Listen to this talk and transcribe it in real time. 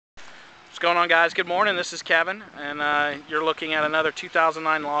going on, guys? Good morning. This is Kevin, and you're looking at another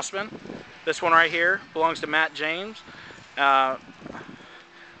 2009 Lostmen. This one right here belongs to Matt James.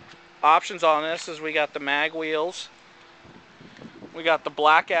 Options on this is we got the mag wheels, we got the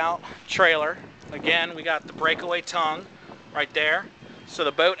blackout trailer. Again, we got the breakaway tongue right there, so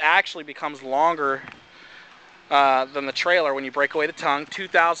the boat actually becomes longer than the trailer when you break away the tongue.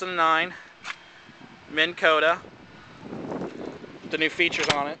 2009 Minn Kota. The new features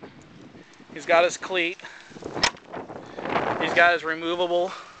on it. He's got his cleat. He's got his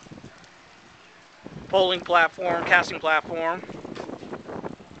removable poling platform, casting platform.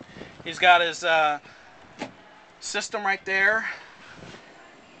 He's got his system right there.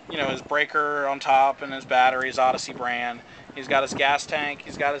 You know, his breaker on top and his batteries, Odyssey brand. He's got his gas tank.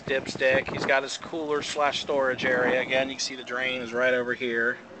 He's got his dipstick. He's got his cooler / storage area. Again, you can see the drain is right over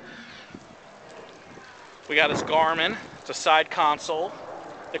here. We got his Garmin. It's a side console.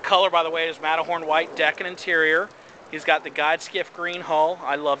 The color, by the way, is Matterhorn white deck and interior. He's got the guide skiff green hull.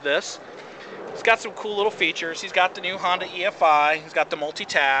 I love this. He's got some cool little features. He's got the new Honda EFI. He's got the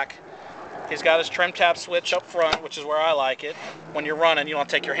multi-tack. He's got his trim tab switch up front, which is where I like it. When you're running, you don't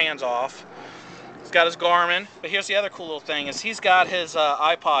take your hands off. He's got his Garmin. But here's the other cool little thing, is he's got his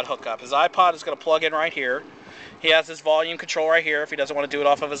iPod hookup. His iPod is going to plug in right here. He has his volume control right here if he doesn't want to do it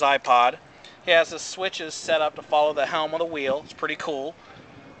off of his iPod. He has his switches set up to follow the helm of the wheel. It's pretty cool.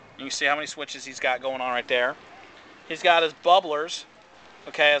 You can see how many switches he's got going on right there. He's got his bubblers,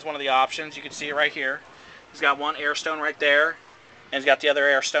 okay, as one of the options. You can see it right here. He's got one air stone right there, and he's got the other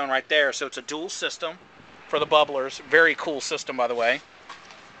air stone right there. So it's a dual system for the bubblers. Very cool system, by the way.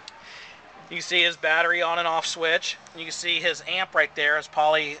 You can see his battery on and off switch. You can see his amp right there, his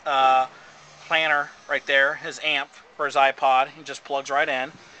poly planner right there, his amp for his iPod. He just plugs right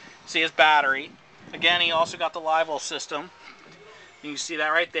in. See his battery. Again, he also got the live well system. You can see that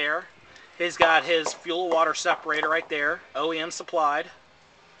right there. He's got his fuel water separator right there, OEM supplied.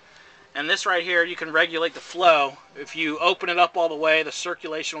 And this right here, you can regulate the flow. If you open it up all the way, the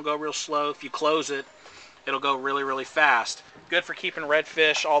circulation will go real slow. If you close it, it'll go really, really fast. Good for keeping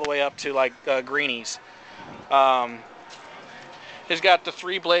redfish all the way up to like greenies. He's got the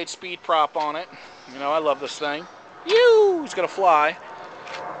 3-blade speed prop on it. You know, I love this thing. He's gonna fly.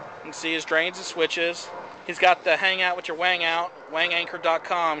 You can see his drains and switches. He's got the hang out with your wang out,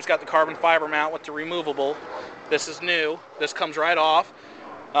 wanganchor.com. He's got the carbon fiber mount with the removable. This is new. This comes right off.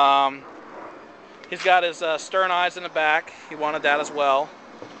 He's got his stern eyes in the back. He wanted that as well.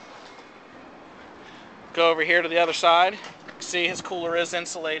 Go over here to the other side. You can see his cooler is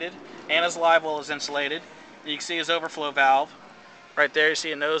insulated and his live well is insulated. You can see his overflow valve. Right there you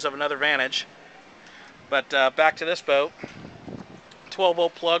see a nose of another Vantage. But back to this boat.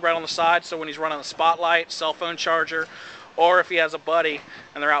 12-volt plug right on the side, so when he's running a spotlight, cell phone charger, or if he has a buddy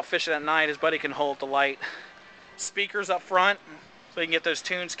and they're out fishing at night, his buddy can hold the light. Speakers up front so you can get those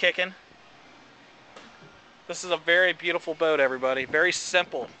tunes kicking. This is a very beautiful boat, everybody. Very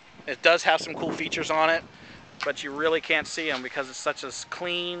simple. It does have some cool features on it, but you really can't see them because it's such a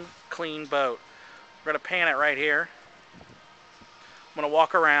clean boat. We're going to pan it right here. I'm going to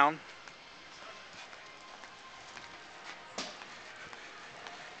walk around.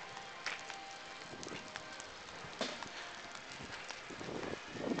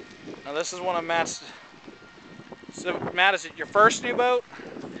 Now this is one of Matt's. So Matt, is it your first new boat?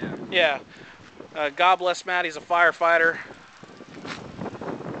 Yeah. Yeah. God bless Matt. He's a firefighter.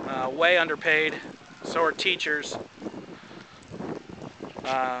 Way underpaid. So are teachers.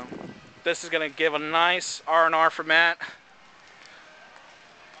 This is going to give a nice R&R for Matt.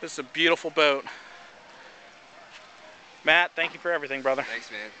 This is a beautiful boat. Matt, thank you for everything, brother. Thanks,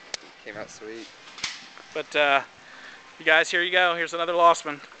 man. Came out sweet. But you guys, here you go. Here's another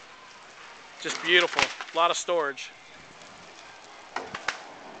Lostmen. Just beautiful. A lot of storage.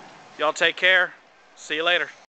 Y'all take care. See you later.